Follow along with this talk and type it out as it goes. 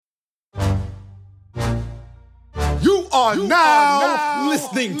You are now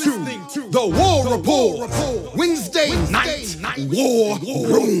listening to the War Report, Wednesday night War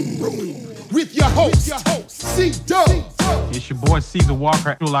Room, with your host, C-Dub. It's your boy Caesar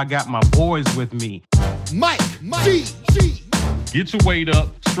Walker. I got my boys with me. Mike G. Get your weight up,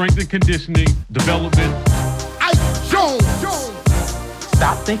 strength and conditioning, development. Ike Jones.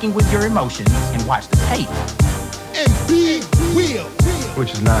 Stop thinking with your emotions and watch the tape. And Big Will.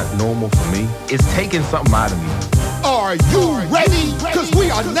 Which is not normal for me. It's taking something out of me. Are you ready? Because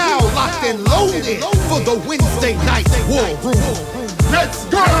we are now locked and loaded for the Wednesday night War Room. Let's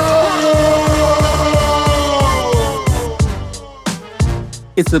go!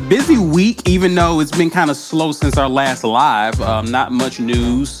 It's a busy week, even though it's been kind of slow since our last live. Not much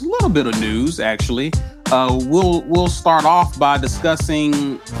news, a little bit of news, actually. We'll start off by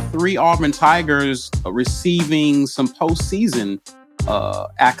discussing 3 Auburn Tigers receiving some postseason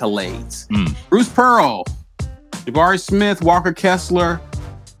accolades. Bruce Pearl, Jabari Smith, Walker Kessler,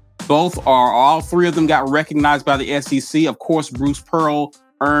 all 3 of them got recognized by the SEC. Of course, Bruce Pearl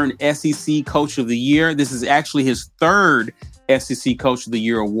earned SEC Coach of the Year. This is actually his 3rd SEC Coach of the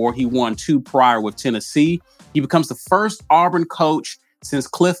Year award. He won 2 prior with Tennessee. He becomes the first Auburn coach since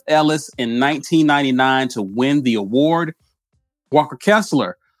Cliff Ellis in 1999 to win the award. Walker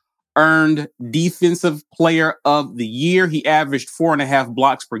Kessler earned Defensive Player of the Year. He averaged 4.5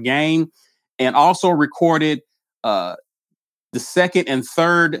 blocks per game and also recorded the 2nd and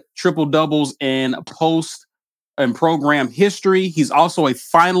 3rd triple doubles in post and program history. He's also a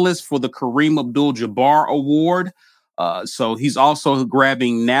finalist for the Kareem Abdul-Jabbar Award. So he's also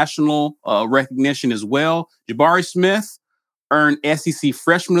grabbing national recognition as well. Jabari Smith earned SEC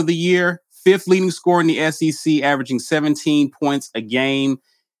Freshman of the Year, 5th leading scorer in the SEC, averaging 17 points a game.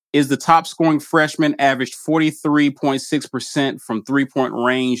 Is the top scoring freshman, averaged 43.6% from 3-point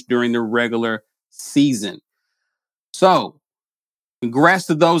range during the regular season. So, congrats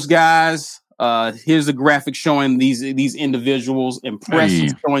to those guys. Here's a graphic showing these individuals,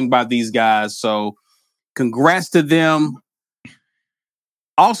 impressive showing by these guys. So, congrats to them.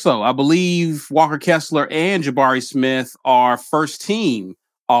 Also, I believe Walker Kessler and Jabari Smith are first team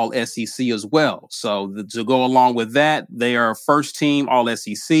All SEC as well. So to go along with that, they are first team All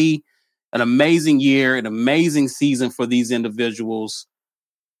SEC. An amazing year, an amazing season for these individuals.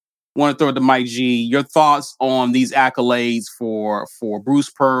 Want to throw it to Mike G. Your thoughts on these accolades for Bruce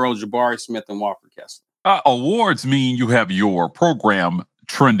Pearl, Jabari Smith, and Walker Kessler? Awards mean you have your program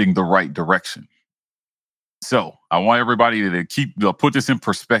trending the right direction. So I want everybody to put this in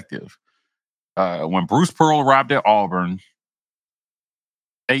perspective. When Bruce Pearl arrived at Auburn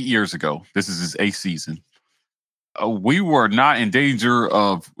 8 years ago, this is his 8th season, we were not in danger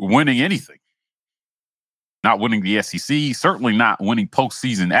of winning anything. Not winning the SEC, certainly not winning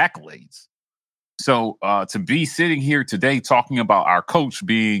postseason accolades. So to be sitting here today talking about our coach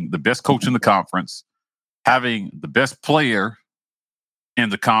being the best coach in the conference, having the best player in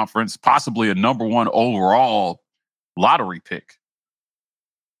the conference, possibly a number 1 overall lottery pick,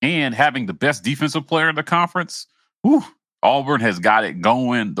 and having the best defensive player in the conference, Auburn has got it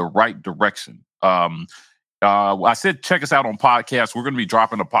going the right direction. I said, check us out on podcasts. We're going to be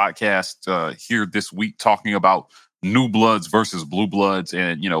dropping a podcast here this week talking about new bloods versus blue bloods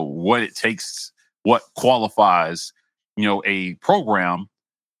and, what it takes, what qualifies, a program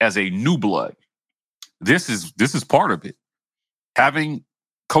as a new blood. This is part of it. Having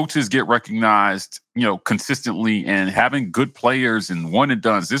coaches get recognized, consistently and having good players and one and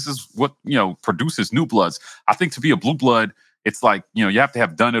dones. This is what, produces new bloods. I think to be a blue blood, it's like, you have to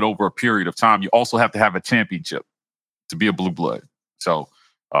have done it over a period of time. You also have to have a championship to be a blue blood. So,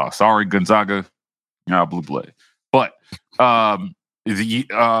 sorry, Gonzaga, you're not a blue blood. But I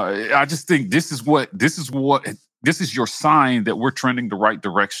just think this is your sign that we're trending the right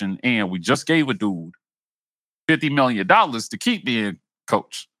direction. And we just gave a dude $50 million to keep being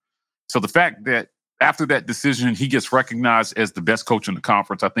coach. So the fact that after that decision, he gets recognized as the best coach in the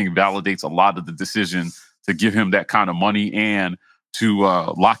conference, I think validates a lot of the decision to give him that kind of money and to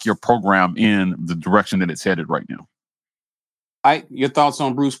lock your program in the direction that it's headed right now. Ike, your thoughts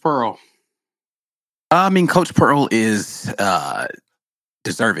on Bruce Pearl? I mean, Coach Pearl is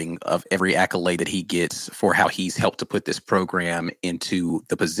deserving of every accolade that he gets for how he's helped to put this program into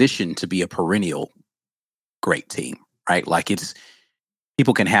the position to be a perennial great team, right? Like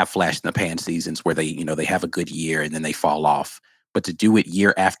people can have flash in the pan seasons where they have a good year and then they fall off. But to do it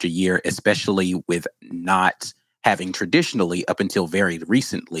year after year, especially with not having traditionally up until very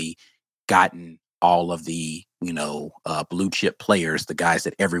recently gotten all of the, blue chip players, the guys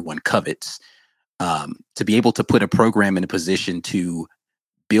that everyone covets, to be able to put a program in a position to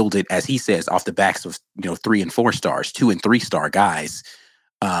build it, as he says, off the backs of 3 and 4 stars, 2 and 3 star guys,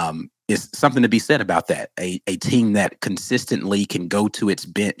 is something to be said about that. A team that consistently can go to its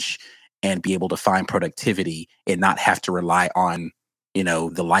bench and be able to find productivity and not have to rely on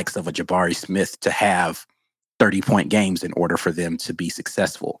the likes of a Jabari Smith to have 30-point games in order for them to be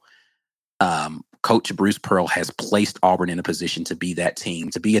successful. Coach Bruce Pearl has placed Auburn in a position to be that team,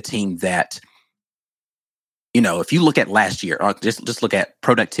 to be a team that, if you look at last year, or just look at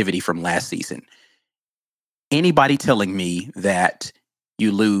productivity from last season, anybody telling me that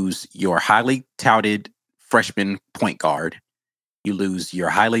you lose your highly touted freshman point guard, you lose your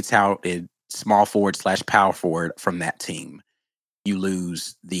highly touted small forward / power forward from that team, you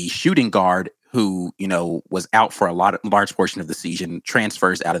lose the shooting guard who, was out for a large portion of the season,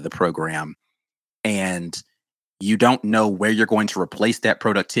 transfers out of the program, and you don't know where you're going to replace that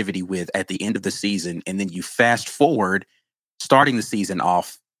productivity with at the end of the season. And then you fast forward, starting the season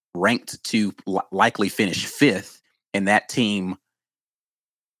off ranked to likely finish 5th, and that team,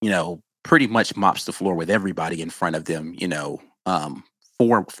 pretty much mops the floor with everybody in front of them,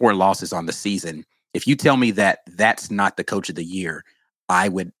 4 losses on the season. If you tell me that that's not the coach of the year, I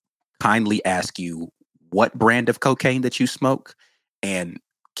would kindly ask you what brand of cocaine that you smoke, and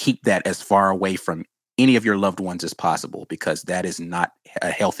keep that as far away from any of your loved ones as possible, because that is not a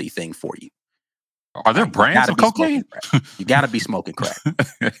healthy thing for you. Are there brands of cocaine? You got to be smoking crack.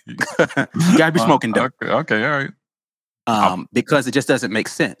 You got to be smoking dope. Okay, all right. Because it just doesn't make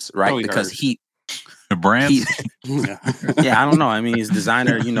sense, right? Totally Because the brands. I don't know. I mean, his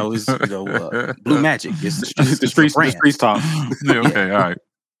designer, is Blue Magic. It's the streets talk. Yeah, okay, all right.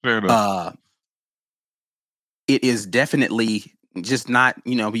 Fair enough. It is definitely just not,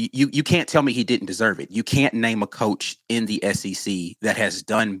 you can't tell me he didn't deserve it. You can't name a coach in the SEC that has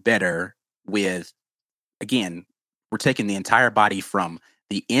done better with, again, we're taking the entire body from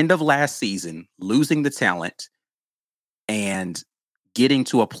the end of last season, losing the talent, and getting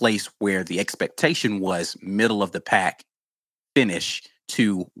to a place where the expectation was middle of the pack finish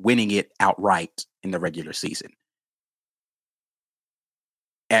to winning it outright in the regular season.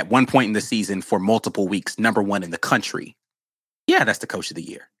 At one point in the season, for multiple weeks, number 1 in the country. Yeah, that's the coach of the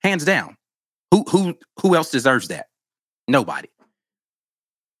year, hands down. Who else deserves that? Nobody.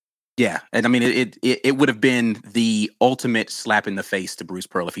 Yeah, and I mean, it would have been the ultimate slap in the face to Bruce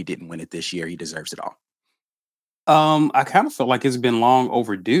Pearl if he didn't win it this year. He deserves it all. I kind of feel like it's been long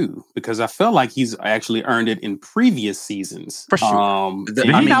overdue, because I feel like he's actually earned it in previous seasons. For sure. Did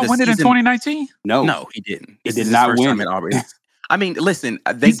he not win it in 2019? No, he didn't. He did not win it. I mean, listen,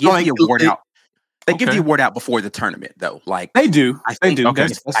 they give the award out. They give the award out before the tournament, though. Like they do. I think, Okay.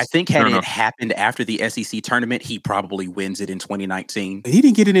 I think had it happened after the SEC tournament, he probably wins it in 2019. He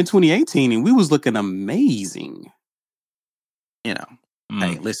didn't get it in 2018, and we was looking amazing.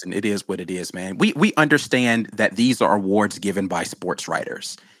 Hey, listen, it is what it is, man. We understand that these are awards given by sports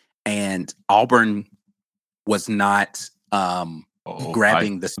writers, and Auburn was not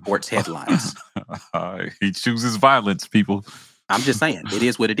grabbing the sports headlines. He chooses violence, people. I'm just saying, it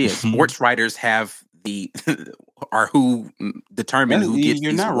is what it is. Sports writers have are who determine who gets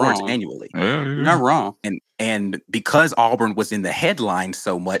these awards annually. You're not wrong. And because Auburn was in the headlines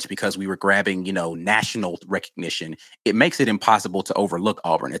so much, because we were grabbing, national recognition, it makes it impossible to overlook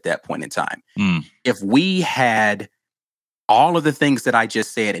Auburn at that point in time. If we had all of the things that I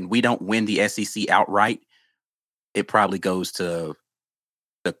just said and we don't win the SEC outright, it probably goes to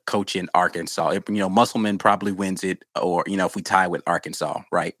the coach in Arkansas. Musselman probably wins it, or, if we tie with Arkansas,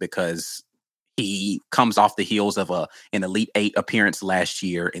 right? Because he comes off the heels of an Elite 8 appearance last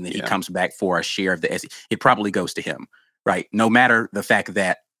year, and then he comes back for a share of the SEC. It probably goes to him, right? No matter the fact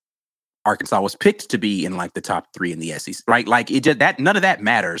that Arkansas was picked to be in like the top 3 in the SEC, right? Like none of that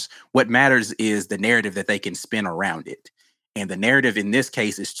matters. What matters is the narrative that they can spin around it. And the narrative in this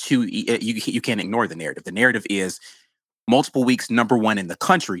case is you can't ignore the narrative. The narrative is multiple weeks number 1 in the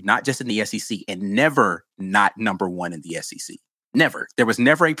country, not just in the SEC, and never not number 1 in the SEC. Never. There was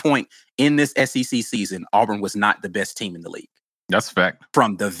never a point in this SEC season Auburn was not the best team in the league. That's a fact.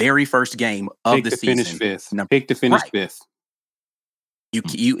 From the very first game of the season. Pick to finish 5th.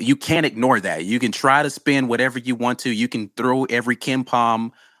 You can't ignore that. You can try to spin whatever you want to. You can throw every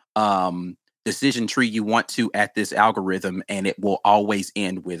KenPom decision tree you want to at this algorithm, and it will always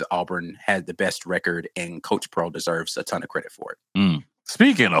end with Auburn had the best record, and Coach Pearl deserves a ton of credit for it.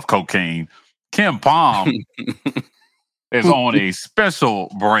 Speaking of cocaine, KenPom is on a special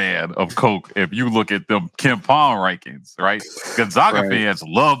brand of Coke. If you look at them KenPom rankings, right? Gonzaga fans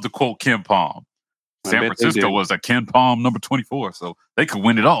love to quote KenPom. San Francisco was a KenPom number 24, so they could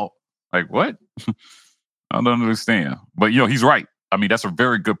win it all. Like, what? I don't understand. But, he's right. I mean, that's a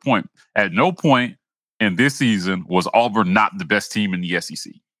very good point. At no point in this season was Auburn not the best team in the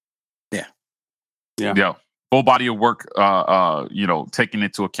SEC. Yeah. Full body of work, taking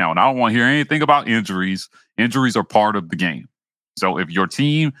into account. I don't want to hear anything about injuries. Injuries are part of the game. So if your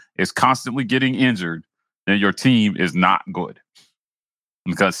team is constantly getting injured, then your team is not good.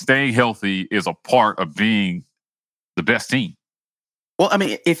 Because staying healthy is a part of being the best team. Well, I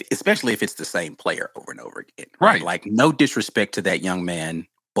mean, especially if it's the same player over and over again. Right. Like, no disrespect to that young man,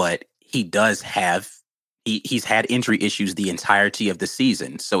 but he does have, he's had injury issues the entirety of the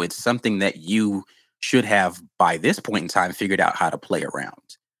season. So it's something that you should have, by this point in time, figured out how to play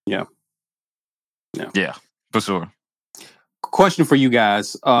around. Yeah, for sure. Question for you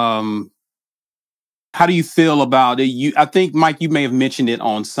guys. How do you feel about it? I think, Mike, you may have mentioned it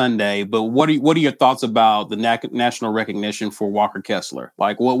on Sunday, but what are your thoughts about the national recognition for Walker Kessler?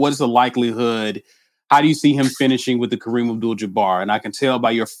 Like, what is the likelihood? How do you see him finishing with the Kareem Abdul-Jabbar? And I can tell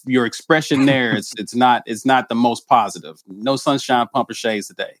by your expression there, it's not the most positive. No sunshine pumper shades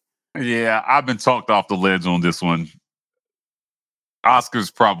today. Yeah, I've been talked off the ledge on this one.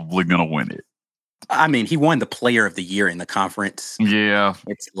 Oscar's probably gonna win it. I mean, he won the Player of the Year in the conference. Yeah,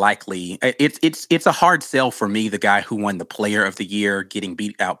 it's likely. It's a hard sell for me. The guy who won the Player of the Year getting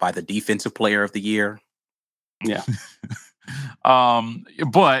beat out by the Defensive Player of the Year. Yeah.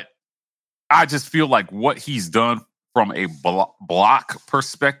 But I just feel like what he's done from a block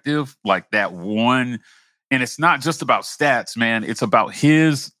perspective, like that one, and it's not just about stats, man. It's about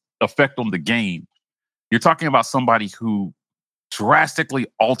his effect on the game. You're talking about somebody who drastically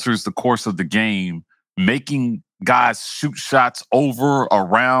alters the course of the game, making guys shoot shots over,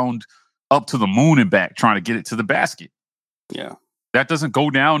 around, up to the moon and back, trying to get it to the basket. Yeah. That doesn't go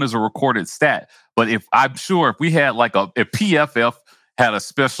down as a recorded stat. But if we had if PFF had a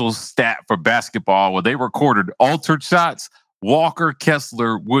special stat for basketball where they recorded altered shots, Walker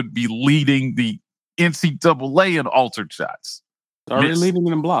Kessler would be leading the NCAA in altered shots. Already leading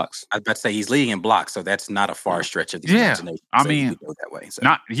in blocks. I was about to say he's leading in blocks, so that's not a far stretch of the imagination. I mean, go that way. So.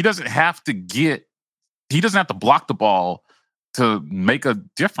 He doesn't have to block the ball to make a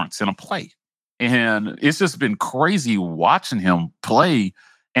difference in a play. And it's just been crazy watching him play,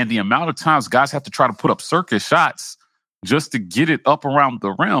 and the amount of times guys have to try to put up circus shots just to get it up around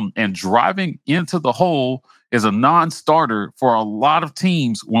the rim, and driving into the hole is a non-starter for a lot of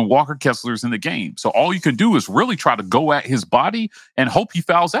teams when Walker Kessler's in the game. So all you can do is really try to go at his body and hope he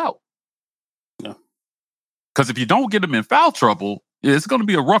fouls out. Yeah. Because if you don't get him in foul trouble, it's going to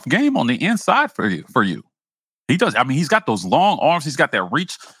be a rough game on the inside for you. He does. I mean, he's got those long arms. He's got that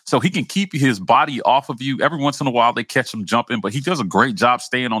reach, so he can keep his body off of you. Every once in a while, they catch him jumping, but he does a great job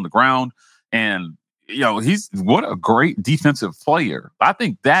staying on the ground. And, what a great defensive player. I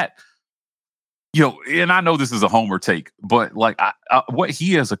think that, and I know this is a homer take, but what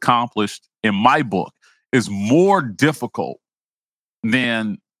he has accomplished in my book is more difficult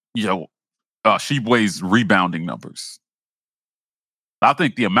than, Tshiebwe's rebounding numbers. I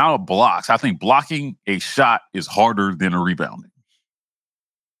think the amount of blocks, I think blocking a shot is harder than a rebounding.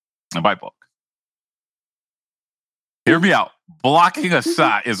 In my book. Hear me out. Blocking a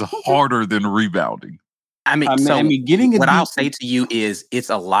shot is harder than rebounding. I mean, getting what I'll say to you is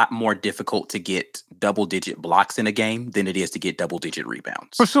it's a lot more difficult to get double-digit blocks in a game than it is to get double-digit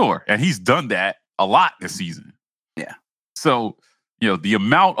rebounds. For sure. And he's done that a lot this season. Yeah. So, the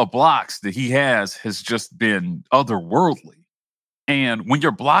amount of blocks that he has just been otherworldly. And when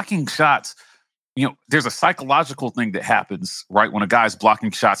you're blocking shots, there's a psychological thing that happens, right? When a guy's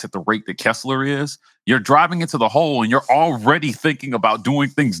blocking shots at the rate that Kessler is, you're driving into the hole and you're already thinking about doing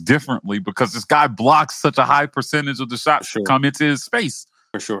things differently because this guy blocks such a high percentage of the shots that come into his space.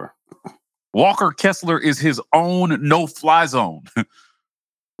 For sure. Walker Kessler is his own no-fly zone.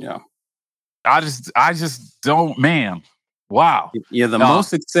 Yeah. I just don't, man. Wow. Yeah, the most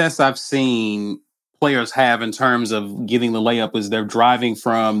success I've seen players have in terms of getting the layup is they're driving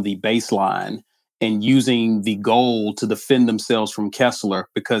from the baseline and using the goal to defend themselves from Kessler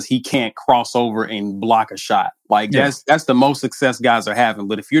because he can't cross over and block a shot. That's the most success guys are having.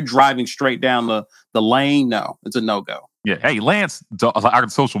 But if you're driving straight down the lane, no, it's a no-go. Yeah. Hey, Lance, our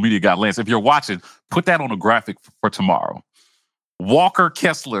social media guy, Lance, if you're watching, put that on a graphic for tomorrow. Walker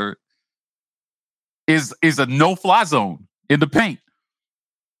Kessler is a no-fly zone in the paint.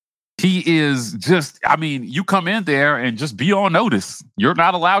 He is just, you come in there and just be on notice. You're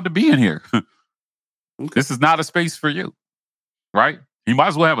not allowed to be in here. This is not a space for you, right? He might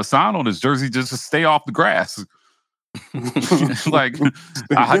as well have a sign on his jersey just to stay off the grass. Get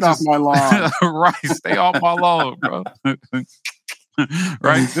off my lawn. Right, stay off my lawn, bro.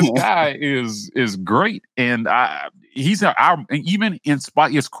 right? This guy is great, and he's our even in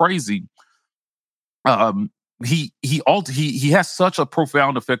spot. It's crazy. He has such a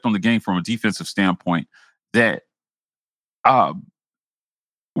profound effect on the game from a defensive standpoint that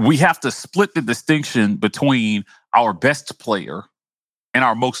we have to split the distinction between our best player and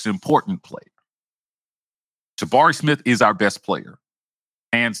our most important player. Jabari Smith is our best player,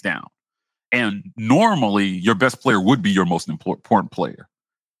 hands down. And normally, your best player would be your most important player.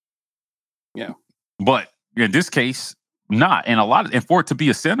 Yeah. But in this case, not. And for it to be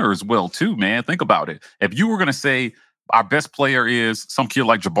a center as well, too, man. Think about it. If you were going to say our best player is some kid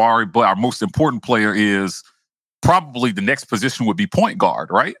like Jabari, but our most important player is probably the next position would be point guard,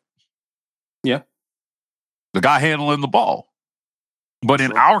 right? Yeah. The guy handling the ball. But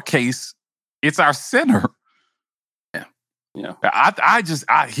in our case, it's our center. Yeah.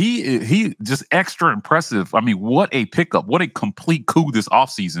 He just extra impressive. I mean, what a pickup. What a complete coup this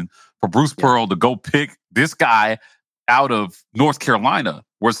offseason for Bruce Pearl to go pick this guy out of North Carolina,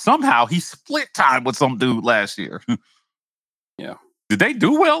 where somehow he split time with some dude last year. Yeah. Did they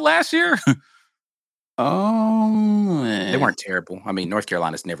do well last year? They weren't terrible. I mean, North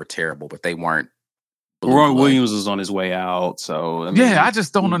Carolina's never terrible, but they weren't. Roy Williams was on his way out, so I mean, I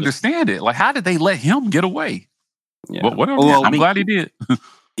just don't understand it. Like, how did they let him get away? Yeah. But whatever. Well, I'm glad he did.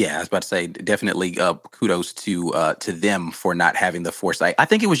 Yeah, I was about to say, definitely kudos to them for not having the foresight. I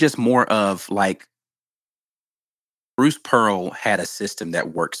think it was just more of like Bruce Pearl had a system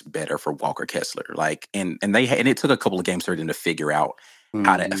that works better for Walker Kessler. Like, and it took a couple of games for them to figure out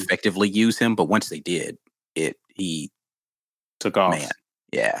how to effectively use him. But once they did, he took off. Man,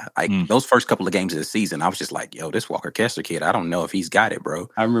 yeah. Those first couple of games of the season, I was just like, yo, this Walker Kessler kid, I don't know if he's got it, bro.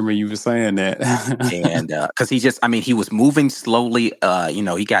 I remember you were saying that. And because he was moving slowly. He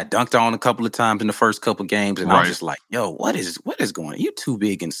got dunked on a couple of times in the first couple of games. And I was just like, yo, what is going on? You're too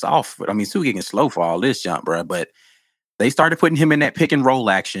big and soft. Too big and slow for all this jump, bro. But they started putting him in that pick and roll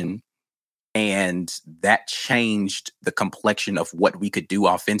action. And that changed the complexion of what we could do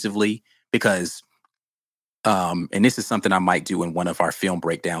offensively because and this is something I might do in one of our film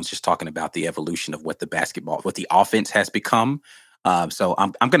breakdowns, just talking about the evolution of what the offense has become. So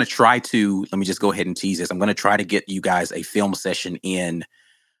I'm going to try to, let me just go ahead and tease this. I'm going to try to get you guys a film session in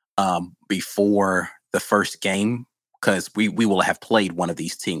before the first game, because we will have played one of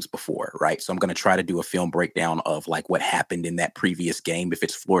these teams before, right? So I'm going to try to do a film breakdown of like what happened in that previous game. If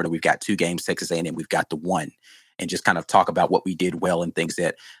it's Florida, we've got 2 games, Texas A&M, we've got the 1. And just kind of talk about what we did well and things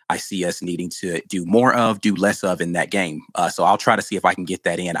that I see us needing to do more of, do less of in that game. So I'll try to see if I can get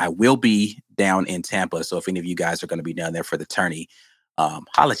that in. I will be down in Tampa. So if any of you guys are going to be down there for the tourney,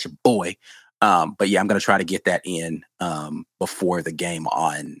 holla at your boy. But yeah, I'm going to try to get that in before the game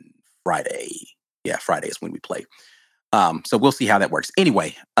on Friday. Yeah, Friday is when we play. So we'll see how that works.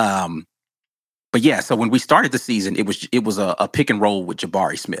 Anyway, but yeah, so when we started the season, it was a pick and roll with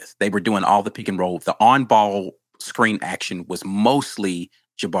Jabari Smith. They were doing all the pick and roll. The on-ball screen action was mostly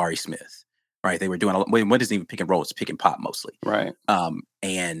Jabari Smith, right? They were doing what isn't even pick and roll, it's pick and pop mostly. Right.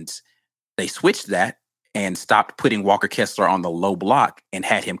 And they switched that and stopped putting Walker Kessler on the low block and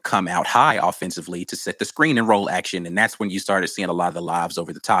had him come out high offensively to set the screen and roll action. And that's when you started seeing a lot of the lives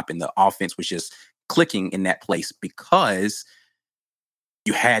over the top, and the offense was just clicking in that place because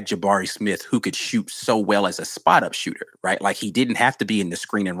you had Jabari Smith who could shoot so well as a spot-up shooter, right? Like, he didn't have to be in the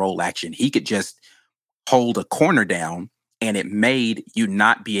screen and roll action. He could just hold a corner down, and it made you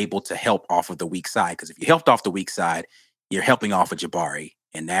not be able to help off of the weak side. Because if you helped off the weak side, you're helping off of Jabari,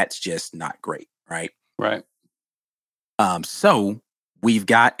 and that's just not great, right? Right. So we've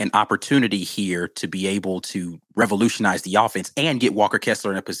got an opportunity here to be able to revolutionize the offense and get Walker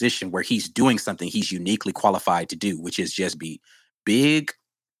Kessler in a position where he's doing something he's uniquely qualified to do, which is just be big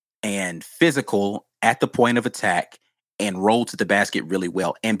and physical at the point of attack and roll to the basket really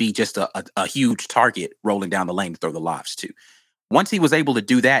well and be just a huge target rolling down the lane to throw the lobs to. Once he was able to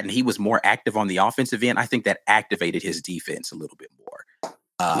do that and he was more active on the offensive end, I think that activated his defense a little bit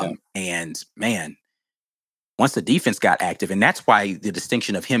more. And man, once the defense got active, and that's why the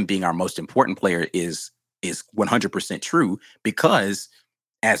distinction of him being our most important player is 100% true, because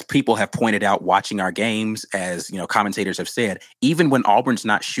as people have pointed out watching our games, as commentators have said, even when Auburn's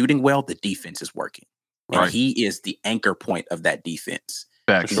not shooting well, the defense is working. And he is the anchor point of that defense.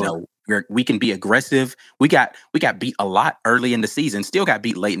 We can be aggressive. We got beat a lot early in the season, still got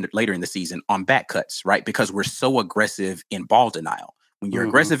beat later in the season on back cuts, right? Because we're so aggressive in ball denial. When you're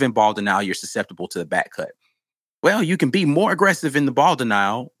aggressive in ball denial, you're susceptible to the back cut. Well, you can be more aggressive in the ball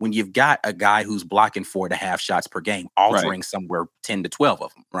denial when you've got a guy who's blocking 4.5 shots per game, altering somewhere 10 to 12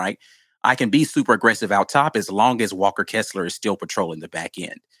 of them, right? I can be super aggressive out top as long as Walker Kessler is still patrolling the back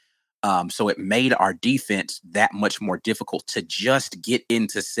end. So it made our defense that much more difficult to just get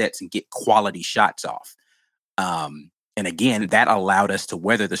into sets and get quality shots off. And again, that allowed us to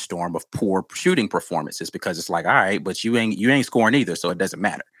weather the storm of poor shooting performances because it's like, all right, but you ain't scoring either, so it doesn't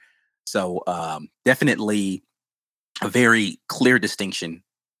matter. So definitely a very clear distinction.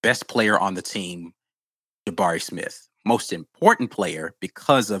 Best player on the team, Jabari Smith. Most important player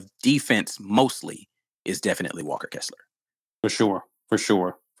because of defense mostly is definitely Walker Kessler. For sure.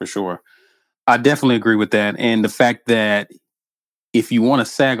 I definitely agree with that. And the fact that if you want to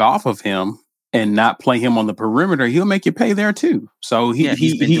sag off of him and not play him on the perimeter, he'll make you pay there too. So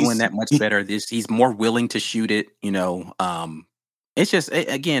he's been doing that much better. He's more willing to shoot it, It's just,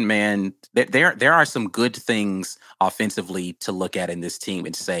 again, man, there are some good things offensively to look at in this team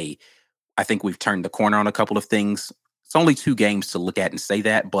and say, I think we've turned the corner on a couple of things. It's only 2 games to look at and say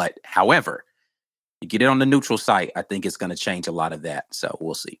that. But however, you get it on the neutral site, I think it's going to change a lot of that. So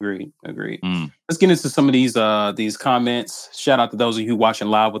we'll see. Agreed. Let's get into some of these comments. Shout out to those of you who are watching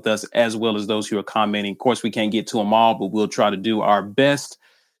live with us, as well as those who are commenting. Of course, we can't get to them all, but we'll try to do our best.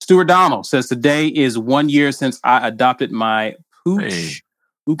 Stuart Donald says, today is 1 year since I adopted my pooch.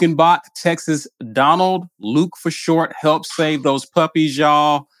 Ukenbach, Texas Donald. Luke for short. Help save those puppies,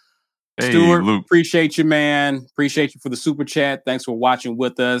 y'all. Hey, Stuart, Luke. Appreciate you, man. Appreciate you for the super chat. Thanks for watching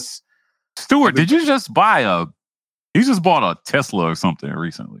with us. Stuart, did you just you just bought a Tesla or something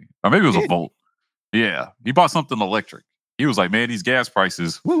recently? Or maybe it was a Volt. Yeah, he bought something electric. He was like, man, these gas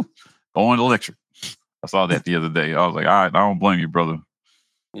prices, going electric. I saw that the other day. I was like, all right, I don't blame you, brother.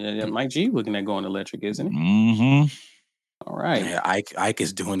 Yeah, Mike G looking at going electric, isn't he? Mm-hmm. All right. Yeah, Ike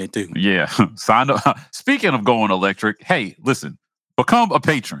is doing it too. Yeah. Signed up. Speaking of going electric, hey, listen, become a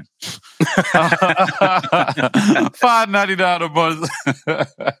patron. $5.99 a month.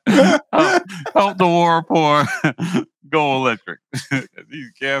 Help the war poor go electric.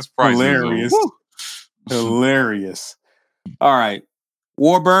 These gas prices. Hilarious. All right.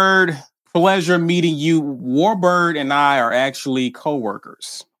 Warbird, pleasure meeting you. Warbird and I are actually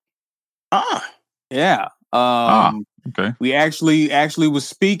co-workers. Yeah. Okay. We actually was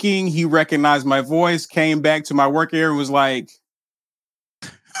speaking. He recognized my voice, came back to my work area and was like,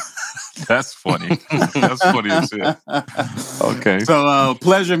 that's funny. That's funny as shit. Okay. So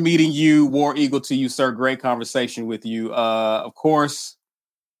pleasure meeting you. War Eagle to you, sir. Great conversation with you. Of course,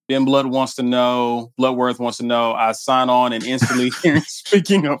 Ben Bloodworth wants to know. I sign on and instantly hearing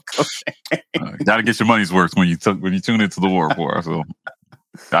speaking of cocaine. Gotta get your money's worth when you tune into the War Report. So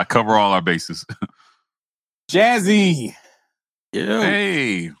I cover all our bases. Jazzy. Yeah.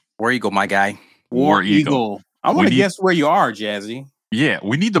 Hey. War Eagle, my guy. War Eagle. I want to guess where you are, Jazzy. Yeah,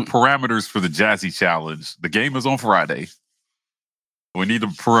 we need the parameters for the Jazzy Challenge. The game is on Friday. We need the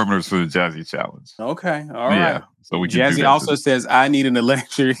parameters for the Jazzy Challenge. Okay, all right. So we can Jazzy also says, I need an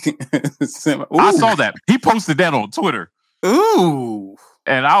electric. I saw that. He posted that on Twitter. Ooh.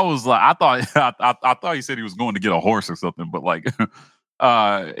 And I was like, I thought he said he was going to get a horse or something, but like,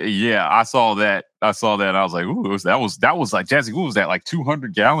 yeah, I saw that. And I was like, ooh, that was like, Jazzy, what was that? Like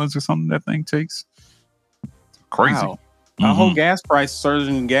 200 gallons or something that thing takes? Crazy. Wow. My whole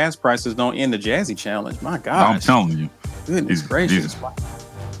surging gas prices don't end the Jazzy Challenge. My God. I'm telling you. Goodness gracious.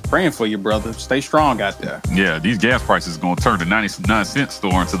 Praying for you, brother. Stay strong out there. Yeah, these gas prices going to turn the 99-cent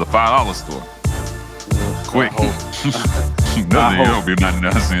store into the $5 store. Quick. Nothing, it'll be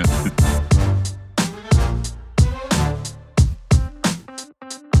 99 cents.